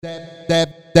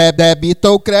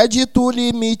Debito, crédito,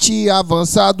 limite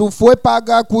avançado, foi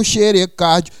pagar com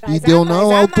xerecard e deu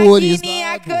não autorizado.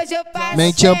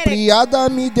 Mente ampliada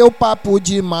me deu papo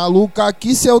de maluca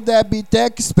que seu debito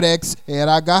express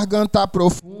era garganta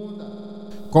profunda.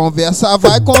 Conversa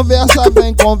vai, conversa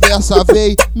vem, conversa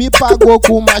veio, me pagou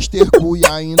com Mastercu e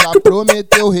ainda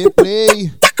prometeu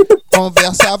replay.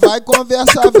 Conversa vai,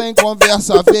 conversa vem,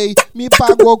 conversa veio, me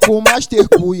pagou com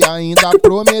Mastercu e ainda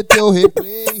prometeu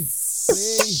replay.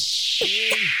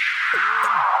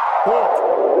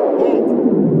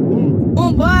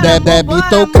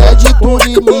 Debito, crédito,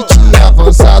 limite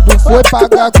avançado, foi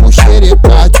pagar com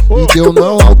xerecard e deu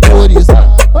não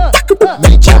autorizado.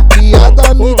 Mente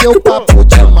ampliada me deu papo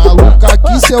de maluca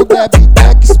que seu debito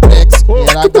express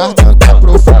era garganta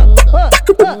profunda.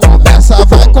 Conversa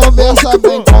vai, conversa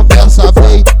vem, conversa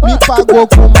veio, me pagou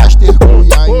com Mastercu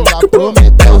e ainda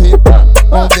prometeu replay.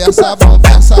 Conversa vai,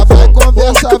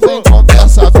 conversa vem,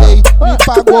 conversa veio, me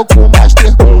pagou com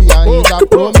Mastercu e ainda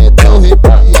prometeu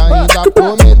replay, ainda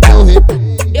prometeu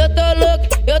replay. Eu tô louco,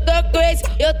 eu tô crazy,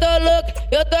 eu tô louco,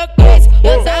 eu tô crazy.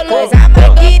 Eu tô louco, a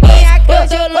maquininha que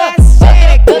hoje eu laço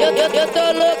xereca. Eu tô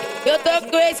louco, eu tô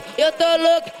crazy, eu tô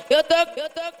louco, eu tô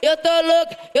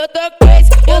louco, eu tô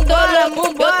crazy. Eu tô louco,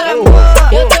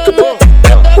 eu tô louco,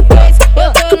 eu tô crazy,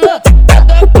 eu tô louco, eu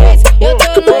tô crazy. Eu tô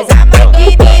louco, a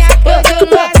maquininha que hoje eu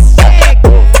laço xereca.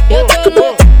 Eu tô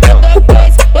louco, eu tô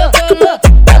crazy, eu tô louco,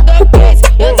 eu tô crazy.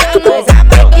 Eu tô louco, a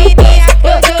maquininha que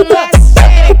hoje eu laço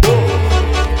xereca.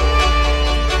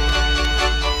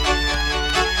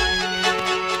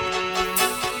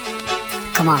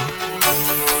 Come on.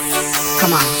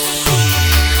 Come on.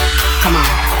 Come on.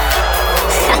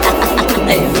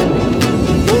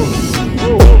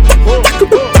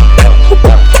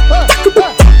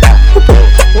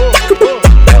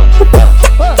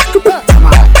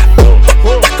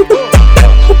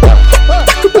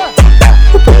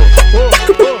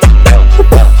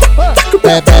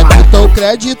 Debito,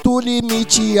 crédito,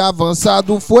 limite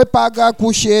avançado, foi pagar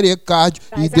com xerecard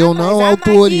e deu não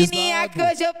autorizado.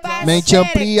 Mente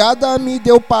ampliada me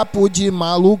deu papo de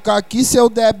maluca que seu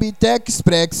debito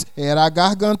express era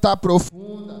garganta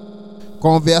profunda.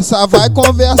 Conversa vai,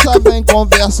 conversa vem,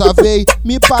 conversa veio,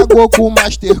 me pagou com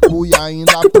Mastercu e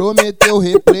ainda prometeu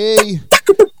replay.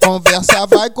 Conversa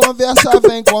vai, conversa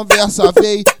vem, conversa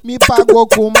veio, me pagou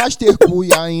com Mastercu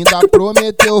e ainda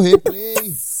prometeu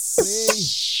replay.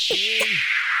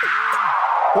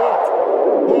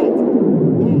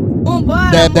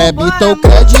 Debito,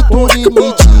 crédito,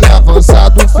 limite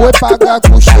avançado, foi pagar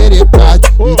com xerecard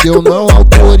e deu não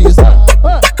autorizado.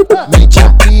 Mente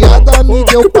ampliada me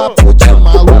deu papo de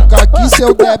maluca que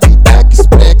seu debito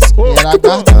express era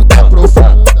garganta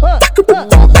profunda.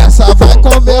 Conversa vai,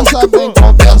 conversa vem,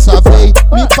 conversa veio,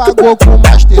 me pagou com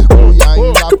Mastercu e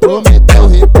ainda prometeu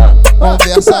replay.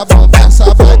 Conversa vai, conversa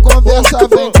vem,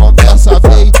 conversa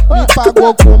veio, me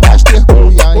pagou com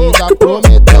Mastercu e ainda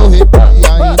prometeu replay,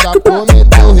 ainda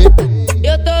prometeu replay.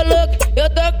 Eu tô louco, eu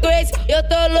tô crazy, eu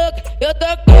tô louco, eu tô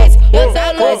crazy. Eu tô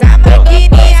louco, a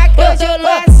maquininha que hoje eu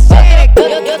laço xereca.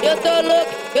 Eu tô louco,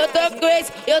 eu tô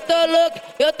crazy, eu tô louco,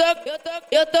 eu tô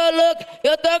louco,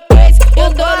 eu tô crazy.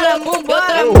 Eu tô louco.